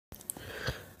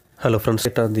Hello friends,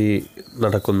 8-ാം തീയതി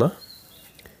നടക്കുന്ന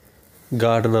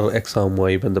ർഡനർ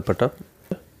എക്സാമുമായി ബന്ധപ്പെട്ട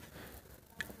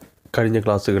കഴിഞ്ഞ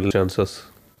ക്ലാസ്സുകളിൽ ആൻസേഴ്സ്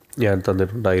ഞാൻ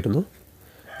തന്നിട്ടുണ്ടായിരുന്നു.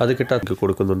 അത് കിട്ടാൻ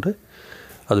കൊടുക്കുന്നുണ്ട്.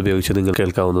 അതുപയോഗിച്ച് നിങ്ങൾ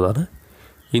കേൾക്കാവുന്നതാണ്.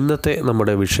 ഇന്നത്തെ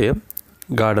നമ്മുടെ വിഷയം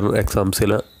ർഡനർ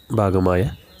എക്സാംസിലെ ഭാഗമായ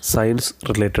സയൻസ്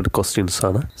റിലേറ്റഡ് ക്വസ്റ്റ്യൻസ്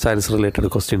ആണ്. സയൻസ്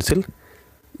റിലേറ്റഡ് ക്വസ്റ്റ്യൻസിൽ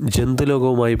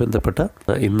ജന്തുലോകവുമായി ബന്ധപ്പെട്ട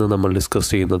ഇന്ന് നമ്മൾ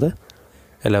ഡിസ്കസ് ചെയ്യുന്നത്.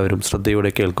 എല്ലാവരും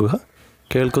ശ്രദ്ധയോടെ കേൾക്കുക.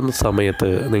 കേൾക്കുന്ന സമയത്ത്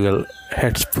നിങ്ങൾ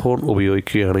ഹെഡ്ഫോൺ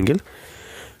ഉപയോഗിക്കുകയാണെങ്കിൽ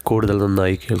കൂടുതൽ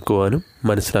നന്നായി കേൾക്കുവാനും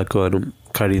മനസ്സിലാക്കുവാനും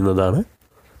കഴിയുന്നതാണ്.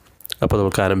 അപ്പോൾ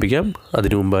നമുക്ക് ആരംഭിക്കാം.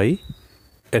 അതിനു മുമ്പായി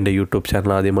എൻ്റെ യൂട്യൂബ്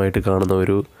ചാനൽ ആദ്യമായിട്ട് കാണുന്ന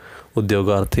ഒരു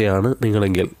ഉദ്യോഗാർത്ഥിയാണ്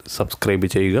നിങ്ങളെങ്കിൽ സബ്സ്ക്രൈബ്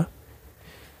ചെയ്യുക.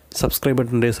 സബ്സ്ക്രൈബ്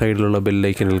ബട്ടൻ്റെ സൈഡിലുള്ള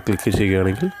ബെല്ലൈക്കനിൽ ക്ലിക്ക്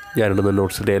ചെയ്യുകയാണെങ്കിൽ ഞാനിടുന്ന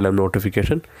നോട്ട്സിൻ്റെ എല്ലാം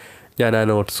നോട്ടിഫിക്കേഷൻ ഞാൻ ആ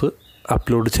നോട്ട്സ്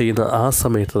അപ്ലോഡ് ചെയ്യുന്ന ആ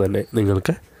സമയത്ത് തന്നെ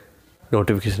നിങ്ങൾക്ക്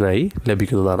നോട്ടിഫിക്കേഷനായി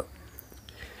ലഭിക്കുന്നതാണ്.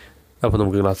 അപ്പോൾ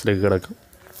നമുക്ക് ക്ലാസ്സിലേക്ക് കിടക്കാം.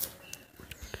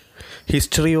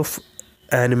 ഹിസ്റ്ററി ഓഫ്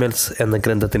ആനിമൽസ് എന്ന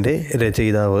ഗ്രന്ഥത്തിൻ്റെ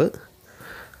രചയിതാവ്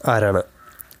ആരാണ്?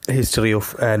 ഹിസ്റ്ററി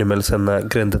ഓഫ് ആനിമൽസ് എന്ന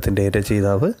ഗ്രന്ഥത്തിൻ്റെ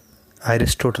രചയിതാവ്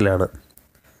അരിസ്റ്റോട്ടിലാണ്.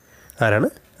 ആരാണ്?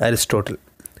 അരിസ്റ്റോട്ടിൽ.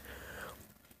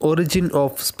 ഒറിജിൻ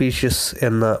ഓഫ് സ്പീഷ്യസ്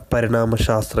എന്ന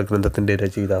പരിണാമശാസ്ത്ര ഗ്രന്ഥത്തിൻ്റെ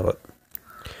രചയിതാവ്.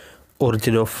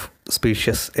 ഒറിജിൻ ഓഫ്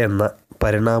സ്പീഷ്യസ് എന്ന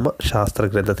പരിണാമശാസ്ത്ര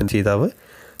ഗ്രന്ഥത്തിൻ്റെ രചയിതാവ്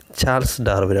ചാൾസ്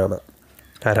ഡാർവിനാണ്.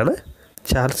 ആരാണ്?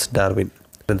 ചാൾസ് ഡാർവിൻ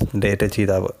ഗ്രന്ഥത്തിൻ്റെ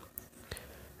രചയിതാവ്.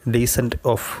 ഡീസൻറ്റ്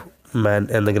ഓഫ് മാൻ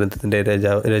എന്ന ഗ്രന്ഥത്തിൻ്റെ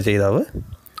രചയിതാവ്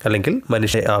അല്ലെങ്കിൽ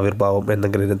മനുഷ്യ ആവിർഭാവം എന്ന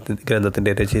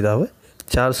ഗ്രന്ഥത്തിൻ്റെ രചയിതാവ്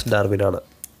ചാൾസ് ഡാർവിനാണ്.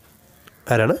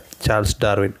 ആരാണ്? Charles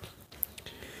Darwin.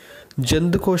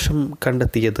 ജന്തുകോശം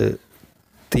കണ്ടെത്തിയത്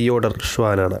തിയോഡർ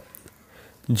ഷ്വാനാണ്.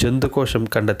 ജന്തുകോശം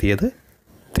കണ്ടെത്തിയത്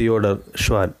തിയോഡർ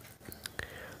ഷ്വാൻ.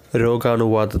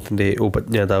 രോഗാണുവാദത്തിൻ്റെ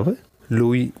ഉപജ്ഞാതാവ്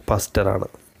ലൂയി പാസ്റ്ററാണ്.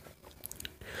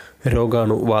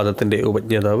 രോഗാണുവാദത്തിൻ്റെ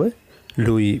ഉപജ്ഞാതാവ്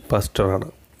ലൂയി പാസ്റ്ററാണ്.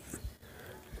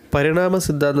 പരിണാമ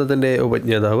സിദ്ധാന്തത്തിൻ്റെ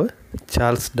ഉപജ്ഞാതാവ്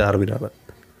ചാൾസ് ഡാർവിനാണ്.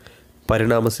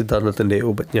 പരിണാമ സിദ്ധാന്തത്തിൻ്റെ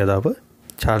ഉപജ്ഞാതാവ്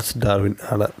ചാൾസ് ഡാർവിൻ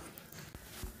ആണ്.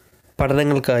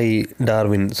 പഠനങ്ങൾക്കായി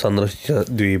ഡാർവിൻ സന്ദർശിച്ച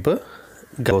ദ്വീപ്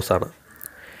ഗാലപ്പാഗോസാണ്.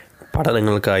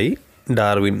 പഠനങ്ങൾക്കായി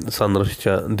ഡാർവിൻ സന്ദർശിച്ച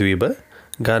ദ്വീപ്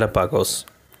ഗാലപ്പാഗോസ്.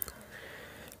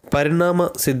 പരിണാമ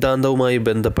സിദ്ധാന്തവുമായി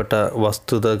ബന്ധപ്പെട്ട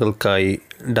വസ്തുതകൾക്കായി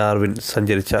ഡാർവിൻ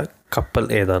സഞ്ചരിച്ച കപ്പൽ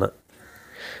ഏതാണ്?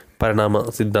 പരിണാമ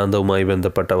സിദ്ധാന്തവുമായി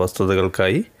ബന്ധപ്പെട്ട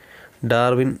വസ്തുതകൾക്കായി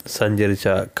ഡാർവിൻ സഞ്ചരിച്ച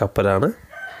കപ്പലാണ്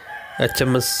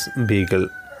HMS ബീഗിൾ.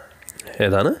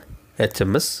 ഏതാണ്?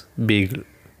 HMS Beagle.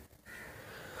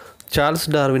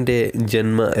 ചാൾസ് ഡാർവിൻ്റെ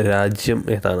ജന്മരാജ്യം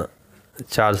ഏതാണ്?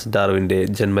 ചാൾസ് ഡാർവിൻ്റെ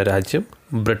ജന്മരാജ്യം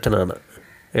ബ്രിട്ടനാണ്.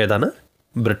 ഏതാണ്?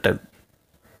 ബ്രിട്ടൻ.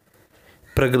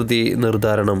 പ്രകൃതി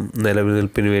നിർദ്ധാരണം,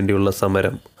 നിലനിൽപ്പിന് വേണ്ടിയുള്ള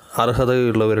സമരം,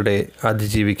 അർഹതയുള്ളവരുടെ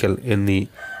അതിജീവിക്കൽ എന്നീ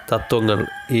തത്വങ്ങൾ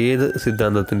ഏത്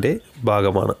സിദ്ധാന്തത്തിൻ്റെ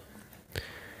ഭാഗമാണ്?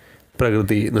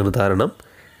 പ്രകൃതി നിർദ്ധാരണം,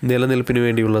 നിലനിൽപ്പിന്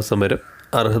വേണ്ടിയുള്ള സമരം,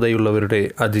 അർഹതയുള്ളവരുടെ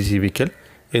അതിജീവിക്കൽ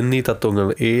എന്നീ തത്വങ്ങൾ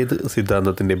ഏത്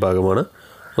സിദ്ധാന്തത്തിൻ്റെ ഭാഗമാണ്?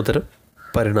 ഉത്തരം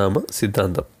പരിണാമ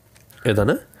സിദ്ധാന്തം.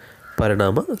 ഏതാണ്?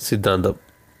 പരിണാമ സിദ്ധാന്തം.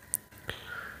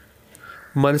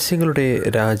 മത്സ്യങ്ങളുടെ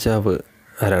രാജാവ്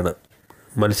ആരാണ്?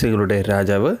 മത്സ്യങ്ങളുടെ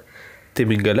രാജാവ്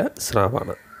തിമിംഗല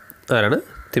സ്രാവാണ്. ആരാണ്?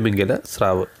 തിമിംഗല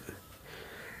സ്രാവ്.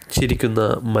 ചിരിക്കുന്ന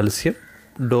മത്സ്യം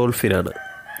ഡോൾഫിനാണ്.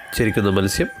 ചിരിക്കുന്ന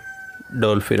മത്സ്യം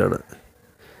ഡോൾഫിനാണ്.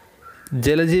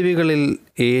 ജലജീവികളിൽ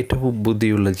ഏറ്റവും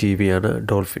ബുദ്ധിയുള്ള ജീവിയാണ്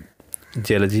ഡോൾഫിൻ.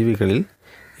 ജലജീവികളിൽ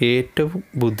ഏറ്റവും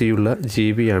ബുദ്ധിയുള്ള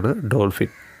ജീവിയാണ് ഡോൾഫിൻ.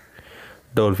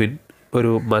 ഡോൾഫിൻ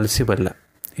ഒരു മത്സ്യമല്ല,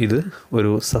 ഇത്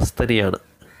ഒരു സസ്തനിയാണ്.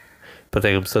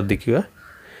 പ്രത്യേകം ശ്രദ്ധിക്കുക.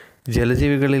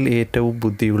 ജലജീവികളിൽ ഏറ്റവും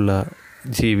ബുദ്ധിയുള്ള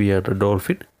ജീവിയാണ്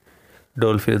ഡോൾഫിൻ.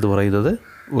 ഡോൾഫിൻ എന്ന് പറയുന്നത്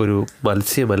ഒരു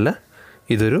മത്സ്യമല്ല,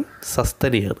 ഇതൊരു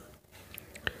സസ്തനിയാണ്.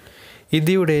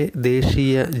 ഇന്ത്യയുടെ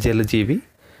ദേശീയ ജലജീവി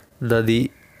നദി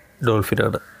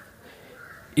ഡോൾഫിനാണ്.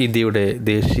 ഇന്ത്യയുടെ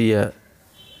ദേശീയ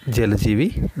ജലജീവി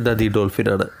നദി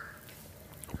ഡോൾഫിനാണ്.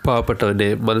 പാവപ്പെട്ടവൻ്റെ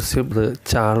മത്സ്യം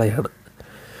ചാളയാണ്.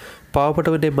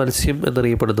 പാവപ്പെട്ടവൻ്റെ മത്സ്യം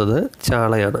എന്നറിയപ്പെടുന്നത്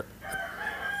ചാളയാണ്.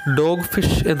 ഡോഗ്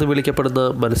ഫിഷ് എന്ന് വിളിക്കപ്പെടുന്ന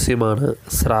മത്സ്യമാണ്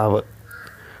സ്രാവ്.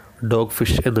 ഡോഗ്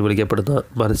ഫിഷ് എന്ന് വിളിക്കപ്പെടുന്ന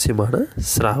മത്സ്യമാണ്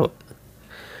സ്രാവ്.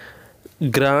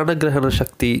 ഘ്രാണഗ്രഹണ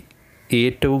ശക്തി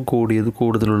ഏറ്റവും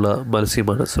കൂടുതലുള്ള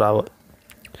മത്സ്യമാണ് സ്രാവ്.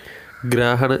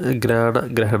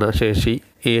 ഘ്രാണഗ്രഹണ ശേഷി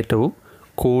ഏറ്റവും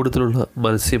കൂടുതലുള്ള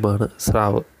മത്സ്യമാണ്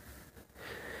സ്രാവ്.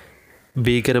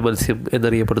 ഭീകര മത്സ്യം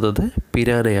എന്നറിയപ്പെടുന്നത്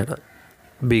പിരാനയാണ്.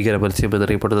 ഭീകര മത്സ്യം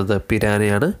എന്നറിയപ്പെടുന്നത്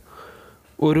പിരാനയാണ്.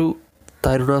 ഒരു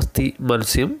തരുണാസ്ഥി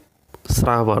മത്സ്യം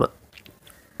സ്രാവാണ്.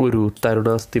 ഒരു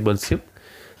തരുണാസ്ഥി മത്സ്യം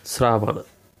സ്രാവാണ്.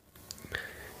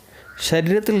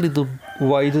 ശരീരത്തിൽ നിന്നും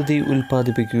വൈദ്യുതി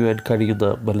ഉൽപ്പാദിപ്പിക്കുവാൻ കഴിയുന്ന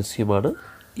മത്സ്യമാണ്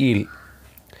ഈൽ.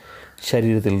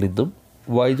 ശരീരത്തിൽ നിന്നും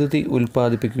വൈദ്യുതി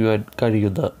ഉൽപ്പാദിപ്പിക്കുവാൻ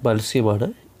കഴിയുന്ന മത്സ്യമാണ്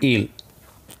ഈൽ.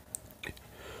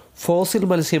 ഫോസിൽ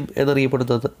മത്സ്യം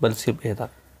എന്നറിയപ്പെടുന്ന മത്സ്യം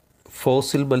ഏതാണ്?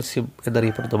 ഫോസിൽ മത്സ്യം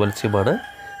എന്നറിയപ്പെടുന്ന മത്സ്യമാണ്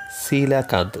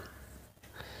സീലാകാന്ത്.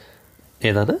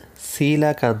 ഏതാണ്?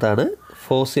 സീലാകാന്താണ്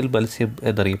ഫോസിൽ മത്സ്യം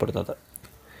എന്നറിയപ്പെടുന്നത്.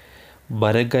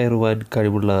 മരം കയറുവാൻ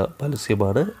കഴിവുള്ള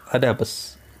മത്സ്യമാണ് അനാബസ്.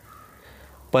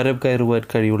 മരം കയറുവാൻ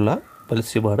കഴിവുള്ള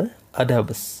മത്സ്യമാണ്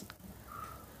അനാബസ്.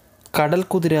 കടൽ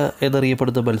കുതിര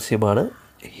എന്നറിയപ്പെടുന്ന മത്സ്യമാണ്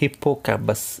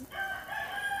ഹിപ്പോകാമ്പസ്.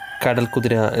 കടൽ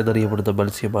കുതിര എന്നറിയപ്പെടുന്ന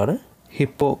മത്സ്യമാണ്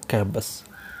ഹിപ്പോകാമ്പസ്.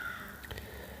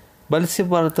 മത്സ്യം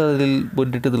വളർത്തുന്നതിൽ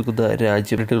മുന്നിട്ട്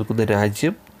നിൽക്കുന്ന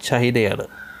രാജ്യം ചൈനയാണ്.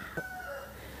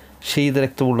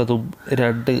 ശീതരക്തമുള്ളതും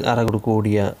 2 അറകളോട്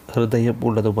കൂടിയ ഹൃദയം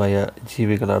ഉള്ളതുമായ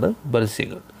ജീവികളാണ്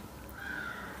മത്സ്യങ്ങൾ.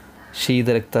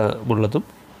 ശീതരക്തമുള്ളതും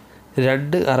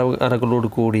 2 അറകളോട്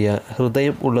കൂടിയ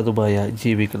ഹൃദയം ഉള്ളതുമായ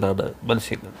ജീവികളാണ്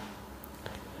മത്സ്യങ്ങൾ.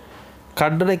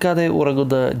 കണ്ണടയ്ക്കാതെ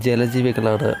ഉറങ്ങുന്ന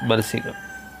ജലജീവികളാണ് മത്സ്യങ്ങൾ.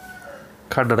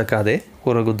 കണ്ണടക്കാതെ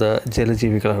ഉറങ്ങുന്ന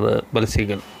ജലജീവികളാണ്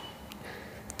മത്സ്യങ്ങൾ.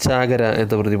 ചാകര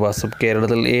എന്ന പ്രതിഭാസം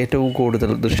കേരളത്തിൽ ഏറ്റവും കൂടുതൽ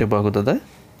ദൃശ്യമാകുന്നത്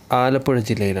ആലപ്പുഴ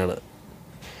ജില്ലയിലാണ്.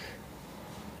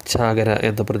 ചാകര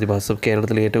എന്ന പ്രതിഭാസം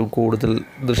കേരളത്തിൽ ഏറ്റവും കൂടുതൽ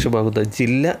ദൃശ്യമാകുന്ന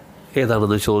ജില്ല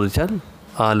ഏതാണെന്ന് ചോദിച്ചാൽ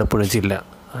ആലപ്പുഴ ജില്ല.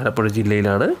 ആലപ്പുഴ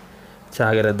ജില്ലയിലാണ്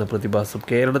ചാകര എന്ന പ്രതിഭാസം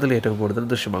കേരളത്തിൽ ഏറ്റവും കൂടുതൽ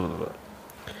ദൃശ്യമാകുന്നത്.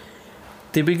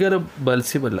 തിമിംഗലം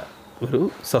മത്സ്യമല്ല, ഒരു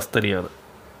സസ്തനിയാണ്.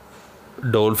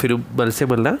 ഡോൾഫിനും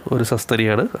മത്സ്യമല്ല, ഒരു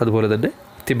സസ്തനിയാണ്. അതുപോലെ തന്നെ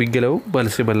തിമിംഗലവും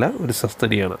മത്സ്യമല്ല, ഒരു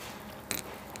സസ്തനിയാണ്.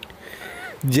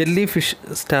 ജെല്ലി ഫിഷ്,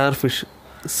 സ്റ്റാർ ഫിഷ്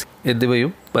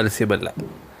എന്നിവയും മത്സ്യമല്ല.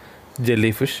 ജെല്ലി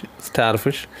ഫിഷ്, സ്റ്റാർ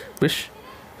ഫിഷ്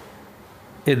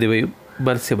എന്നിവയും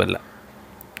മത്സ്യമല്ല.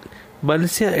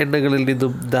 മത്സ്യ എണ്ണകളിൽ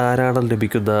നിന്നും ധാരാളം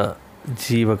ലഭിക്കുന്ന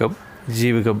ജീവകം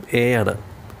എ ആണ്.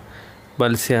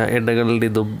 മത്സ്യ എണ്ണകളിൽ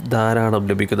നിന്നും ധാരാളം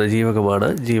ലഭിക്കുന്ന ജീവകമാണ്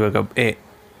ജീവകം എ.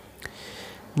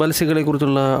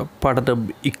 മത്സ്യങ്ങളെക്കുറിച്ചുള്ള പഠനം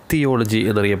ഇക്തിയോളജി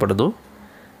എന്നറിയപ്പെടുന്നു.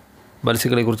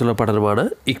 മത്സ്യങ്ങളെക്കുറിച്ചുള്ള പഠനമാണ്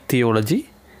ഇക്തിയോളജി.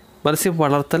 മത്സ്യം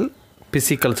വളർത്തൽ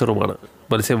പിസിക്കൾച്ചറുമാണ്.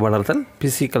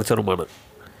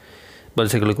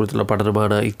 മത്സ്യങ്ങളെക്കുറിച്ചുള്ള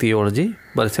പഠനമാണ് ഇക്തിയോളജി.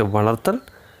 മത്സ്യം വളർത്തൽ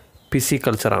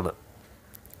പിസിക്കൾച്ചറാണ്.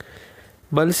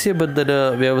 മത്സ്യബന്ധന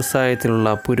വ്യവസായത്തിലുള്ള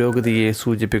പുരോഗതിയെ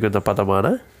സൂചിപ്പിക്കുന്ന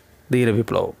പദമാണ്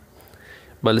നീലവിപ്ലവം.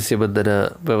 മത്സ്യബന്ധന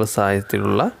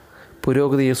വ്യവസായത്തിലുള്ള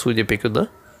പുരോഗതിയെ സൂചിപ്പിക്കുന്ന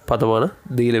പദമാണ്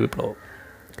നീലവിപ്ലവം.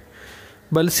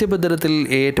 മത്സ്യബന്ധനത്തിൽ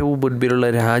ഏറ്റവും മുൻപിലുള്ള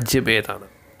രാജ്യം ഏതാണ്?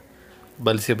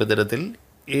 മത്സ്യബന്ധനത്തിൽ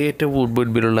ഏറ്റവും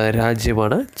മുൻപിലുള്ള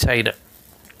രാജ്യമാണ് ചൈന.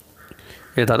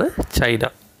 ഏതാണ്? ചൈന.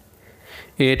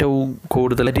 ഏറ്റവും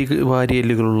കൂടുതൽ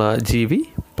വാരിയെല്ലുകളുള്ള ജീവി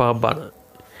പാമ്പാണ്.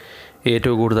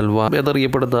 ഏറ്റവും കൂടുതൽ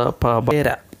എന്നറിയപ്പെടുന്ന പാമ്പ് ചേര.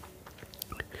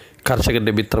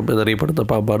 കർഷകൻ്റെ മിത്രം എന്നറിയപ്പെടുന്ന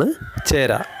പാമ്പാണ്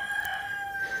ചേര.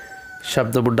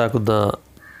 ശബ്ദമുണ്ടാക്കുന്ന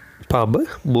പാമ്പ്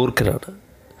മൂർഖനാണ്.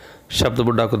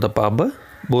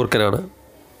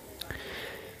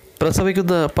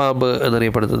 പ്രസവിക്കുന്ന പാമ്പ്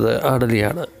എന്നറിയപ്പെടുന്നത്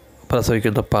അണലിയാണ്.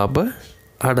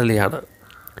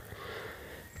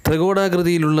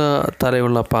 ത്രികോണാകൃതിയിലുള്ള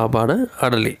തലയുള്ള പാമ്പാണ്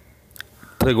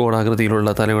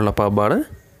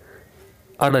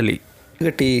അണലി.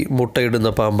 കെട്ടി മുട്ടയിടുന്ന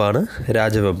പാമ്പാണ്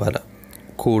രാജവെമ്പാല.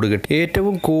 കൂടുകെട്ടി.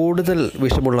 ഏറ്റവും കൂടുതൽ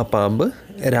വിഷമുള്ള പാമ്പ്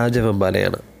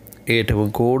രാജവെമ്പാലയാണ്.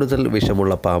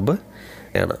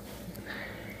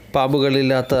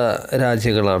 പാമ്പുകളില്ലാത്ത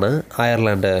രാജ്യങ്ങളാണ്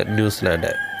അയർലൻഡ്,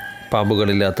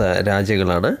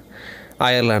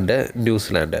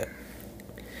 ന്യൂസിലാൻഡ്.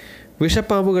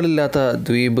 വിഷപ്പാമ്പുകളില്ലാത്ത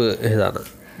ദ്വീപ്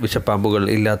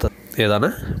ഏതാണ്?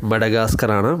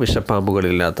 മഡഗാസ്കറാണ്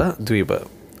വിഷപ്പാമ്പുകളില്ലാത്ത ദ്വീപ്.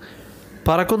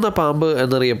 പറക്കുന്ന പാമ്പ്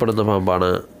എന്നറിയപ്പെടുന്ന പാമ്പാണ്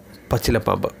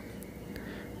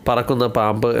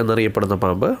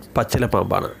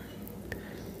പച്ചിലപ്പാമ്പാണ്.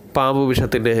 പാമ്പ്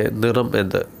വിഷത്തിൻ്റെ നിറം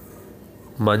എന്ത്?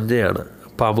 മഞ്ഞയാണ്.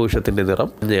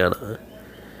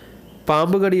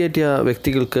 പാമ്പ് കടിയേറ്റ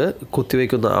വ്യക്തികൾക്ക്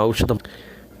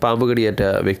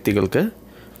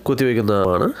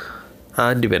കുത്തിവയ്ക്കുന്നതാണ്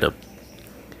ആൻറ്റിവെനം.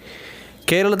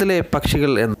 കേരളത്തിലെ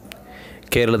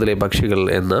പക്ഷികൾ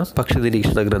എന്ന പക്ഷി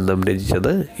നിരീക്ഷണ ഗ്രന്ഥം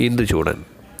രചിച്ചത് ഇന്ദുചൂടൻ.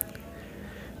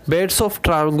 ബേഡ്സ് ഓഫ്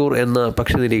ട്രാവൻകൂർ എന്ന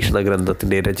പക്ഷി നിരീക്ഷണ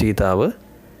ഗ്രന്ഥത്തിൻ്റെ രചയിതാവ്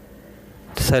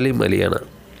സലിം അലിയാണ്.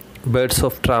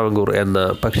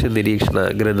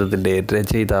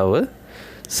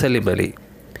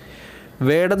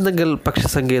 വേടന്തങ്കൽ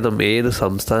പക്ഷിസങ്കേതം ഏത്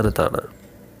സംസ്ഥാനത്താണ്?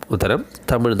 ഉത്തരം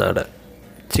തമിഴ്നാട്,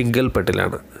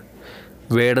 ചിങ്കൽപ്പെട്ടിലാണ്.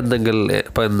 വേടന്തങ്കൽ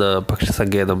എന്ന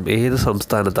പക്ഷിസങ്കേതം ഏത്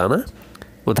സംസ്ഥാനത്താണ്?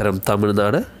 ഉത്തരം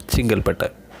തമിഴ്നാട്, ചിങ്കൽപ്പെട്ട്.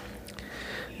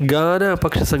 ഗാന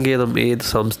പക്ഷിസങ്കേതം ഏത്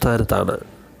സംസ്ഥാനത്താണ്?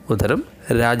 ഉത്തരം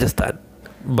രാജസ്ഥാൻ,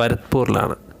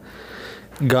 ഭരത്പൂറിലാണ്.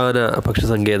 ഗാന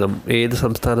പക്ഷിസങ്കേതം ഏത്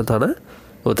സംസ്ഥാനത്താണ്?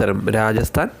 ഉത്തരം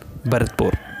രാജസ്ഥാൻ,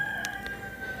 ഭരത്പൂർ.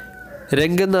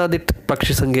 രംഗനാഥിട്ട്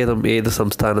പക്ഷി സങ്കേതം ഏത്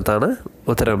സംസ്ഥാനത്താണ്?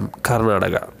 ഉത്തരം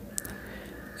കർണാടക.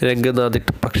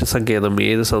 രംഗനാഥിട്ട് പക്ഷി സങ്കേതം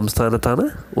ഏത് സംസ്ഥാനത്താണ്?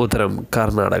 ഉത്തരം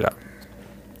കർണാടക.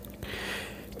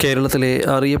 കേരളത്തിലെ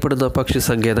അറിയപ്പെടുന്ന പക്ഷി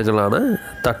സങ്കേതങ്ങളാണ്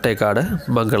തട്ടേക്കാട്,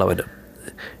 മംഗളവനം.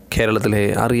 കേരളത്തിലെ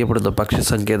അറിയപ്പെടുന്ന പക്ഷി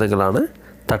സങ്കേതങ്ങളാണ്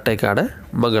തട്ടേക്കാട്,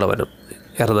 മംഗളവനം.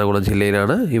 എറണാകുളം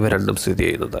ജില്ലയിലാണ് ഇവ രണ്ടും സ്ഥിതി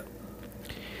ചെയ്യുന്നത്.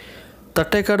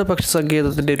 തട്ടേക്കാട് പക്ഷി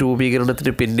സങ്കേതത്തിൻ്റെ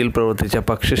രൂപീകരണത്തിന് പിന്നിൽ പ്രവർത്തിച്ച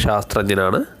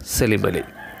പക്ഷിശാസ്ത്രജ്ഞനാണ് സലിം അലി.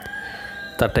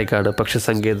 തട്ടേക്കാട് പക്ഷി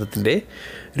സങ്കേതത്തിൻ്റെ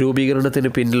രൂപീകരണത്തിന്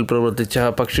പിന്നിൽ പ്രവർത്തിച്ച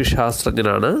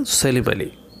പക്ഷിശാസ്ത്രജ്ഞനാണ് സലിം അലി.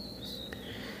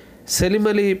 സലിം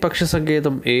അലി പക്ഷി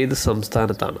സങ്കേതം ഏത്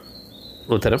സംസ്ഥാനത്താണ്?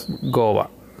 ഉത്തരം ഗോവ.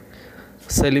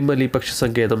 സലിം അലി പക്ഷി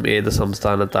സങ്കേതം ഏത്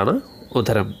സംസ്ഥാനത്താണ്?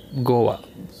 ഉത്തരം ഗോവ.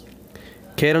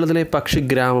 കേരളത്തിലെ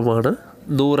പക്ഷിഗ്രാമമാണ്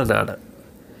നൂറനാട്.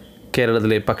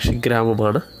 കേരളത്തിലെ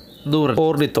പക്ഷിഗ്രാമമാണ്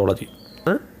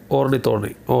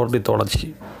ഓർണിത്തോളജി.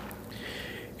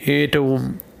 ഏറ്റവും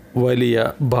വലിയ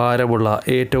ഭാരമുള്ള,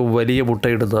 ഏറ്റവും വലിയ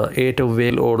മുട്ടയിടുന്ന, ഏറ്റവും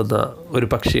വേൽ ഓടുന്ന ഒരു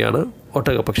പക്ഷിയാണ്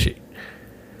ഒട്ടകപ്പക്ഷി.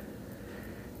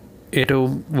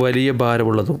 ഏറ്റവും വലിയ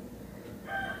ഭാരമുള്ളതും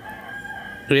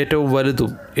ഏറ്റവും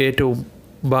വലുതും ഏറ്റവും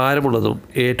ഭാരമുള്ളതും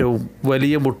ഏറ്റവും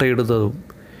വലിയ മുട്ടയിടുന്നതും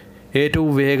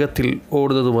ഏറ്റവും വേഗത്തിൽ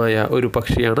ഓടുന്നതുമായ ഒരു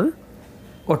പക്ഷിയാണ്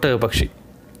ഒട്ടകപ്പക്ഷി.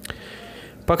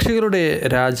 പക്ഷികളുടെ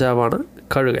രാജാവാണ്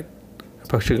കഴുകൻ.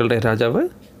 പക്ഷികളുടെ രാജാവ്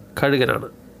കഴുകനാണ്.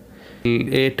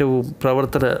 ഏറ്റവും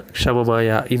പ്രവർത്തനക്ഷമമായ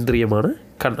ഇന്ദ്രിയമാണ്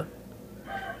കണ്ണ്.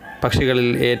 പക്ഷികളിൽ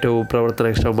ഏറ്റവും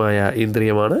പ്രവർത്തനക്ഷമമായ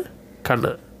ഇന്ദ്രിയമാണ്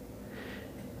കണ്ണ്.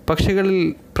 പക്ഷികളിൽ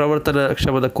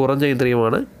പ്രവർത്തനക്ഷമത കുറഞ്ഞ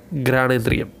ഇന്ദ്രിയമാണ്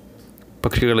ഘ്രാണേന്ദ്രിയം.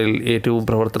 പക്ഷികളിൽ ഏറ്റവും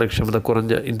പ്രവർത്തനക്ഷമത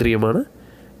കുറഞ്ഞ ഇന്ദ്രിയമാണ്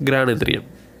ഘ്രാണേന്ദ്രിയം.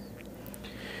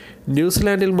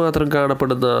 ന്യൂസിലാൻഡിൽ മാത്രം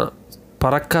കാണപ്പെടുന്ന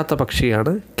പറക്കാത്ത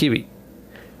പക്ഷിയാണ് കിവി.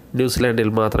 ന്യൂസിലാൻഡിൽ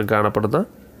മാത്രം കാണപ്പെടുന്ന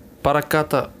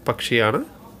പറക്കാത്ത പക്ഷിയാണ്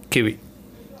കിവി.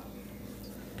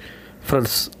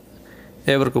 ഫ്രണ്ട്സ്,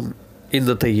 ഏവർക്കും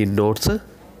ഇന്നത്തെ ഈ നോട്ട്സ്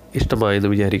ഇഷ്ടമായെന്ന്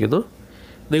വിചാരിക്കുന്നു.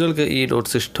 നിങ്ങൾക്ക് ഈ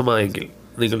നോട്ട്സ് ഇഷ്ടമായെങ്കിൽ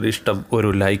നിങ്ങളുടെ ഇഷ്ടം ഒരു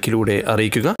ലൈക്കിലൂടെ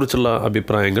അറിയിക്കുക. കുറിച്ചുള്ള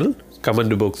അഭിപ്രായങ്ങൾ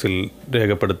കമൻറ്റ് ബോക്സിൽ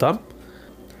രേഖപ്പെടുത്താം.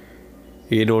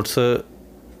 ഈ നോട്ട്സ്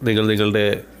നിങ്ങളുടെ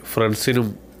ഫ്രണ്ട്സിനും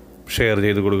ഷെയർ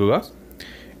ചെയ്ത് കൊടുക്കുക.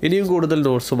 ഇനിയും കൂടുതൽ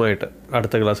നോട്ട്സുമായിട്ട്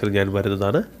അടുത്ത ക്ലാസ്സിൽ ഞാൻ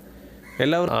വരുന്നതാണ്.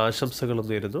 എല്ലാവരും ആശംസകളും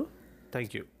നേരുന്നു.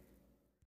 Thank you.